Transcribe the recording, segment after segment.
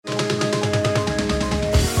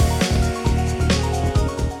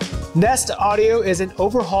Nest Audio is an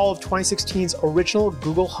overhaul of 2016's original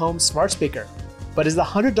Google Home smart speaker. But is the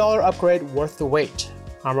 $100 upgrade worth the wait?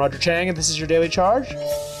 I'm Roger Chang, and this is your Daily Charge.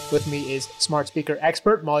 With me is smart speaker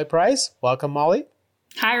expert Molly Price. Welcome, Molly.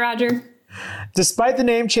 Hi, Roger. Despite the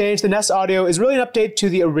name change, the Nest Audio is really an update to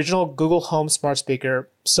the original Google Home smart speaker.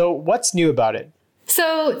 So what's new about it?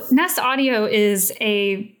 So Nest Audio is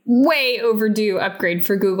a way overdue upgrade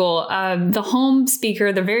for Google. The home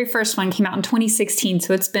speaker, the very first one, came out in 2016.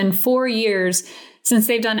 So it's been 4 years since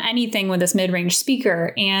they've done anything with this mid-range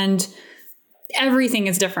speaker. And everything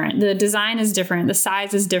is different. The design is different. The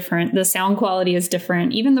size is different. The sound quality is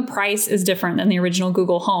different. Even the price is different than the original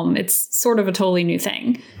Google Home. It's sort of a totally new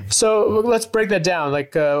thing. So let's break that down.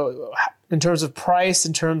 In terms of price,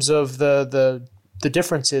 in terms of the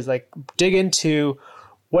differences, dig into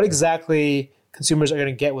what exactly consumers are going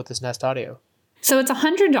to get with this Nest Audio. So it's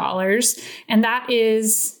 $100, and that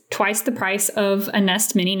is twice the price of a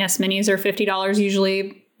Nest Mini. Nest Minis are $50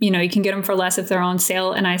 usually. You can get them for less if they're on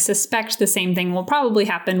sale. And I suspect the same thing will probably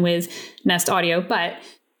happen with Nest Audio. But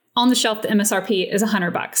on the shelf, the MSRP is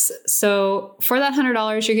 $100. So for that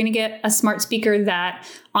 $100, you're going to get a smart speaker that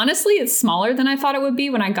honestly is smaller than I thought it would be.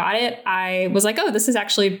 When I got it, I was like, oh, this is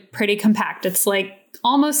actually pretty compact. It's like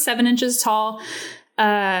almost 7 inches tall.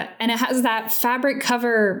 And it has that fabric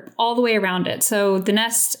cover all the way around it. So the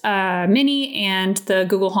Nest Mini and the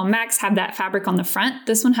Google Home Max have that fabric on the front.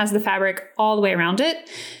 This one has the fabric all the way around it.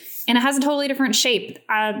 And it has a totally different shape.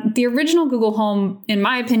 The original Google Home, in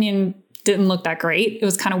my opinion, didn't look that great. It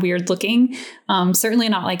was kind of weird looking. Certainly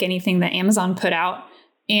not like anything that Amazon put out.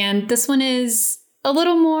 And this one is a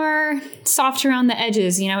little more soft around the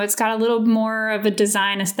edges. It's got a little more of a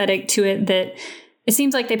design aesthetic to it that it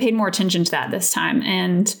seems like they paid more attention to that this time.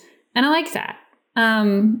 And I like that.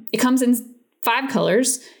 It comes in 5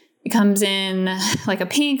 colors. It comes in like a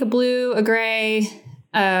pink, a blue, a gray,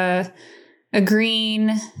 a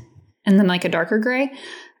green, and then like a darker gray.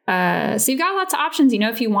 So you've got lots of options.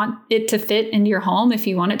 If you want it to fit into your home, if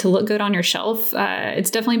you want it to look good on your shelf,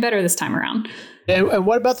 it's definitely better this time around. And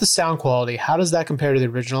what about the sound quality? How does that compare to the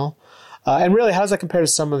original? And really, how does that compare to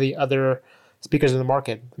some of the other speakers in the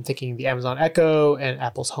market? I'm thinking the Amazon Echo and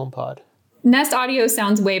Apple's HomePod. Nest Audio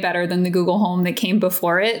sounds way better than the Google Home that came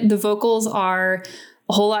before it. The vocals are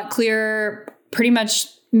a whole lot clearer, pretty much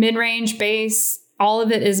mid-range bass. All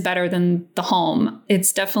of it is better than the Home.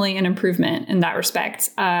 It's definitely an improvement in that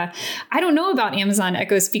respect. I don't know about Amazon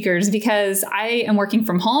Echo speakers because I am working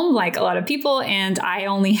from home like a lot of people, and I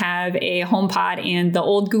only have a HomePod and the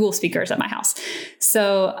old Google speakers at my house.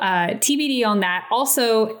 So TBD on that.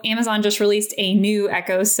 Also, Amazon just released a new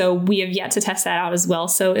Echo, so we have yet to test that out as well.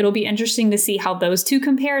 So it'll be interesting to see how those two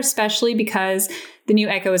compare, especially because the new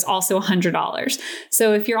Echo is also $100.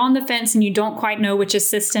 So if you're on the fence and you don't quite know which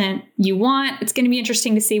assistant you want, it's going to be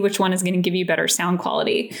interesting to see which one is going to give you better sound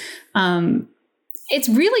quality. It's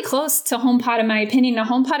really close to HomePod, in my opinion. Now,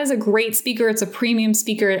 HomePod is a great speaker. It's a premium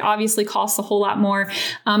speaker. It obviously costs a whole lot more.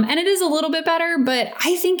 And it is a little bit better. But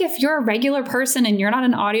I think if you're a regular person and you're not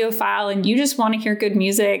an audiophile and you just want to hear good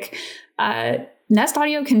music, Nest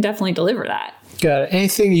Audio can definitely deliver that. Got it.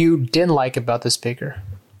 Anything you didn't like about the speaker?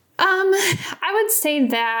 I would say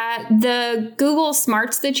that the Google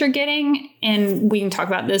Smarts that you're getting, and we can talk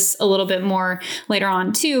about this a little bit more later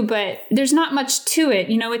on too, but there's not much to it.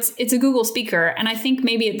 It's a Google speaker. And I think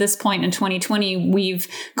maybe at this point in 2020, we've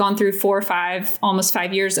gone through 4 or 5, almost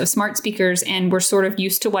 5 years of smart speakers, and we're sort of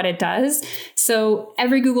used to what it does. So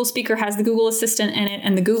every Google speaker has the Google Assistant in it,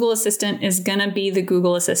 and the Google Assistant is going to be the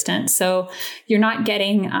Google Assistant. So you're not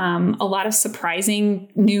getting a lot of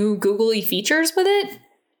surprising new Google-y features with it.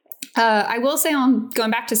 I will say, on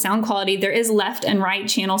going back to sound quality, there is left and right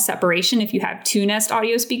channel separation if you have 2 Nest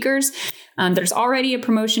Audio speakers. There's already a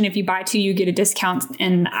promotion. If you buy 2, you get a discount,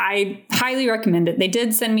 and I highly recommend it. They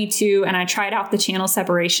did send me 2, and I tried out the channel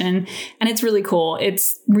separation, and it's really cool.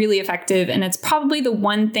 It's really effective, and it's probably the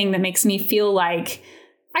one thing that makes me feel like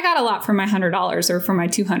I got a lot for my $100 or for my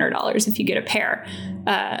 $200 if you get a pair.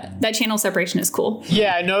 That channel separation is cool.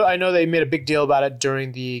 Yeah, I know they made a big deal about it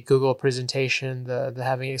during the Google presentation, the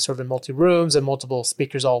having sort of multi-rooms and multiple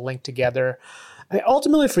speakers all linked together.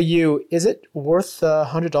 Ultimately for you, is it worth the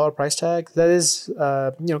 $100 price tag? That is,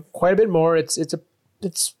 quite a bit more. It's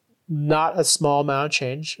not a small amount of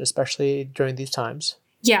change, especially during these times.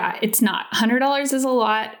 Yeah, it's not. $100 is a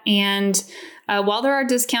lot. And while there are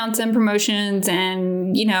discounts and promotions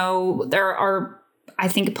and, there are, I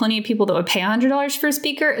think, plenty of people that would pay $100 for a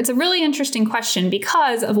speaker, it's a really interesting question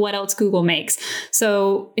because of what else Google makes.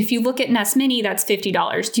 So if you look at Nest Mini, that's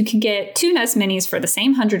 $50. You can get 2 Nest Minis for the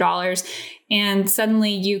same $100. and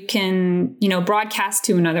suddenly you can, broadcast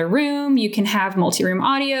to another room. You can have multi-room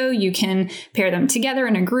audio. You can pair them together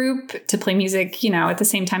in a group to play music, at the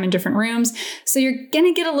same time in different rooms. So you're going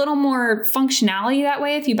to get a little more functionality that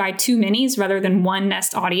way if you buy two minis rather than one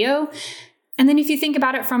Nest Audio. And then if you think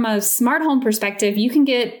about it from a smart home perspective, you can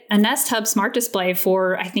get a Nest Hub smart display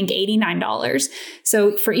for, I think, $89.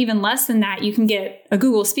 So for even less than that, you can get a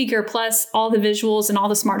Google speaker plus all the visuals and all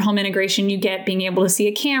the smart home integration you get, being able to see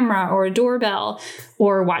a camera or a doorbell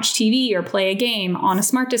or watch TV or play a game on a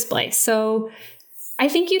smart display. So I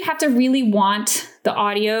think you'd have to really want the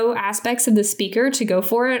audio aspects of the speaker to go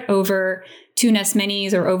for it over two Nest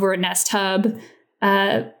Minis or over a Nest Hub.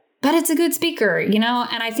 But it's a good speaker, and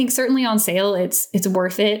I think certainly on sale, it's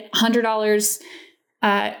worth it. $100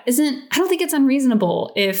 I don't think it's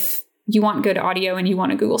unreasonable if you want good audio and you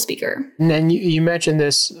want a Google speaker. And you mentioned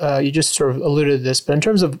this, you just sort of alluded to this, but in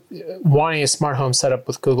terms of wanting a smart home setup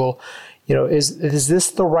with Google, is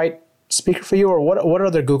this the right speaker for you, or what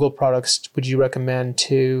other Google products would you recommend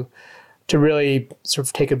to really sort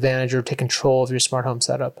of take advantage or take control of your smart home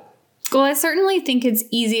setup? Well, I certainly think it's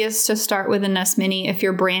easiest to start with a Nest Mini if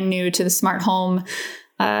you're brand new to the smart home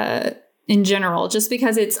in general, just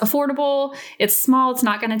because it's affordable, it's small, it's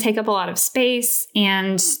not going to take up a lot of space.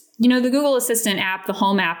 And, the Google Assistant app, the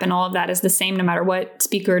Home app, and all of that is the same no matter what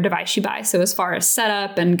speaker or device you buy. So as far as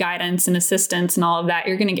setup and guidance and assistance and all of that,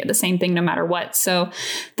 you're going to get the same thing no matter what. So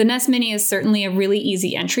the Nest Mini is certainly a really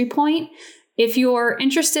easy entry point. If you're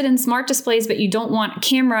interested in smart displays, but you don't want a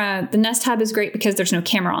camera, the Nest Hub is great because there's no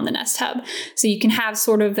camera on the Nest Hub. So you can have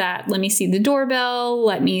sort of that, let me see the doorbell,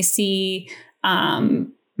 let me see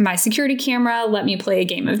my security camera, let me play a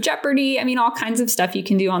game of Jeopardy. I mean, all kinds of stuff you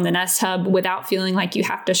can do on the Nest Hub without feeling like you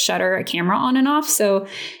have to shutter a camera on and off. So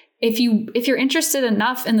if you're interested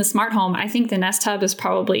enough in the smart home, I think the Nest Hub is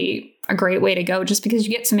probably a great way to go just because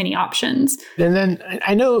you get so many options. And then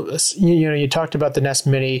I know, you talked about the Nest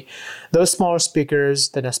Mini, those smaller speakers,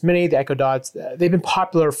 the Nest Mini, the Echo Dots, they've been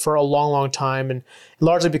popular for a long, long time, and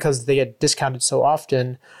largely because they get discounted so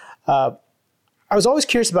often. I was always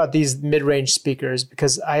curious about these mid-range speakers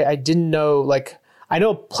because I didn't know, I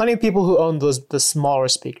know plenty of people who own the smaller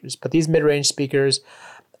speakers, but these mid-range speakers,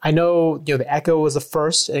 I know, the Echo was the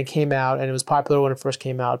first and it came out and it was popular when it first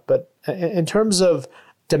came out. But in terms of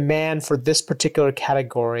demand for this particular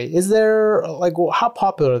category, is there, how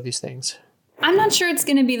popular are these things? I'm not sure it's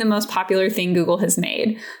going to be the most popular thing Google has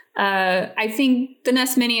made. I think the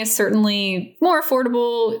Nest Mini is certainly more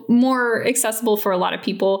affordable, more accessible for a lot of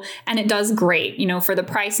people, and it does great. For the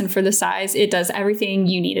price and for the size, it does everything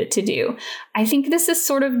you need it to do. I think this is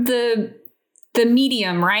sort of the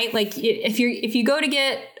medium, right? Like if you go to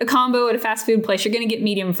get a combo at a fast food place, you're going to get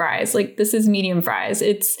medium fries. This is medium fries.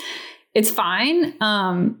 It's fine.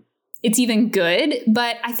 It's even good,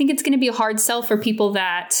 but I think it's going to be a hard sell for people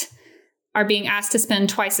that are being asked to spend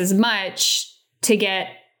twice as much to get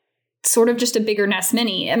sort of just a bigger Nest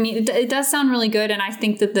Mini. I mean, it does sound really good. And I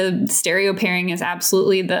think that the stereo pairing is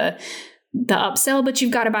absolutely the upsell, but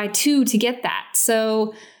you've got to buy two to get that.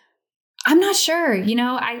 So I'm not sure,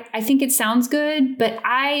 I think it sounds good, but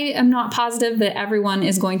I am not positive that everyone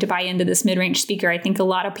is going to buy into this mid-range speaker. I think a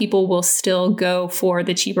lot of people will still go for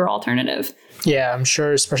the cheaper alternative. Yeah, I'm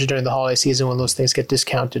sure, especially during the holiday season when those things get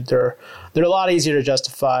discounted, they're a lot easier to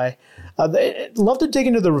justify. I'd love to dig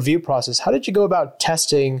into the review process. How did you go about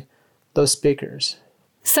testing those speakers?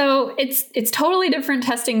 So it's totally different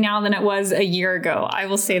testing now than it was a year ago. I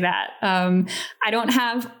will say that. I don't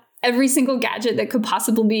have every single gadget that could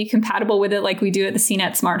possibly be compatible with it like we do at the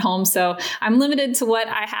CNET Smart Home. So I'm limited to what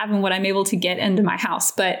I have and what I'm able to get into my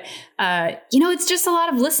house. But, it's just a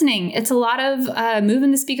lot of listening. It's a lot of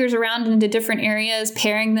moving the speakers around into different areas,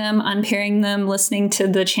 pairing them, unpairing them, listening to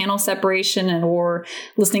the channel separation or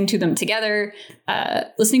listening to them together,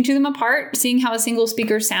 listening to them apart, seeing how a single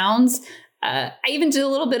speaker sounds. I even did a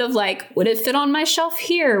little bit of would it fit on my shelf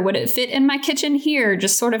here? Would it fit in my kitchen here?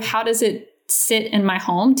 Just sort of how does it sit in my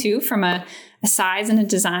home too, from a size and a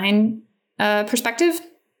design perspective.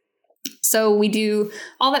 So we do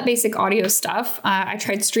all that basic audio stuff. I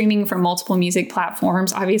tried streaming from multiple music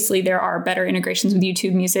platforms. Obviously, there are better integrations with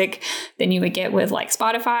YouTube Music than you would get with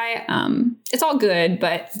Spotify. It's all good,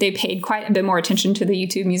 but they paid quite a bit more attention to the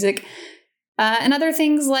YouTube Music. And other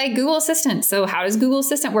things like Google Assistant. So how does Google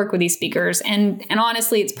Assistant work with these speakers? And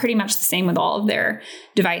honestly, it's pretty much the same with all of their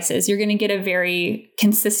devices. You're going to get a very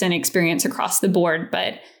consistent experience across the board.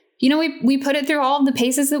 But, we put it through all of the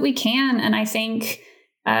paces that we can. And I think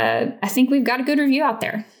we've got a good review out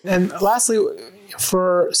there. And lastly,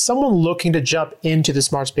 for someone looking to jump into the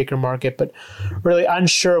smart speaker market, but really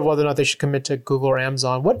unsure of whether or not they should commit to Google or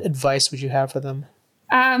Amazon, what advice would you have for them?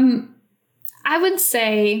 I would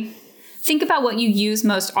say think about what you use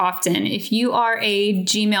most often. If you are a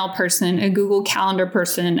Gmail person, a Google Calendar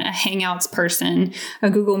person, a Hangouts person, a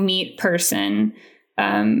Google Meet person,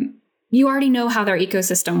 you already know how their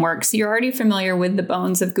ecosystem works. You're already familiar with the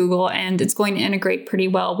bones of Google, and it's going to integrate pretty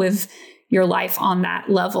well with your life on that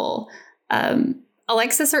level.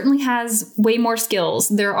 Alexa certainly has way more skills.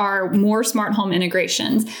 There are more smart home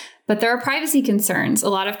integrations, but there are privacy concerns. A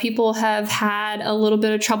lot of people have had a little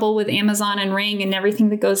bit of trouble with Amazon and Ring and everything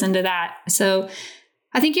that goes into that. So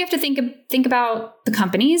I think you have to think about the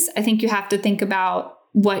companies. I think you have to think about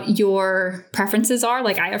what your preferences are.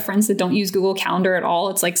 Like, I have friends that don't use Google Calendar at all.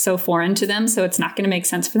 It's like so foreign to them. So it's not going to make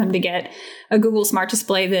sense for them to get a Google Smart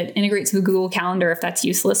Display that integrates with Google Calendar if that's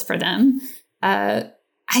useless for them.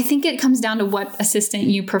 I think it comes down to what assistant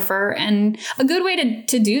you prefer. And a good way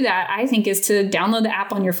to do that, I think, is to download the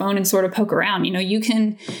app on your phone and sort of poke around. You know, you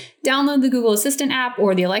can download the Google Assistant app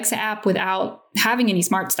or the Alexa app without having any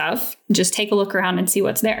smart stuff. Just take a look around and see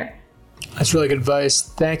what's there. That's really good advice.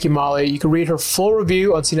 Thank you, Molly. You can read her full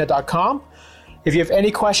review on CNET.com. If you have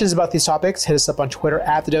any questions about these topics, hit us up on Twitter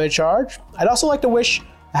at The Daily Charge. I'd also like to wish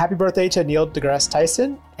a happy birthday to Neil deGrasse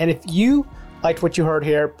Tyson. And if you liked what you heard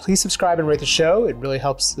here, please subscribe and rate the show. It really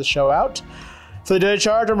helps the show out. For The Daily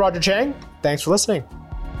Charge, I'm Roger Chang. Thanks for listening.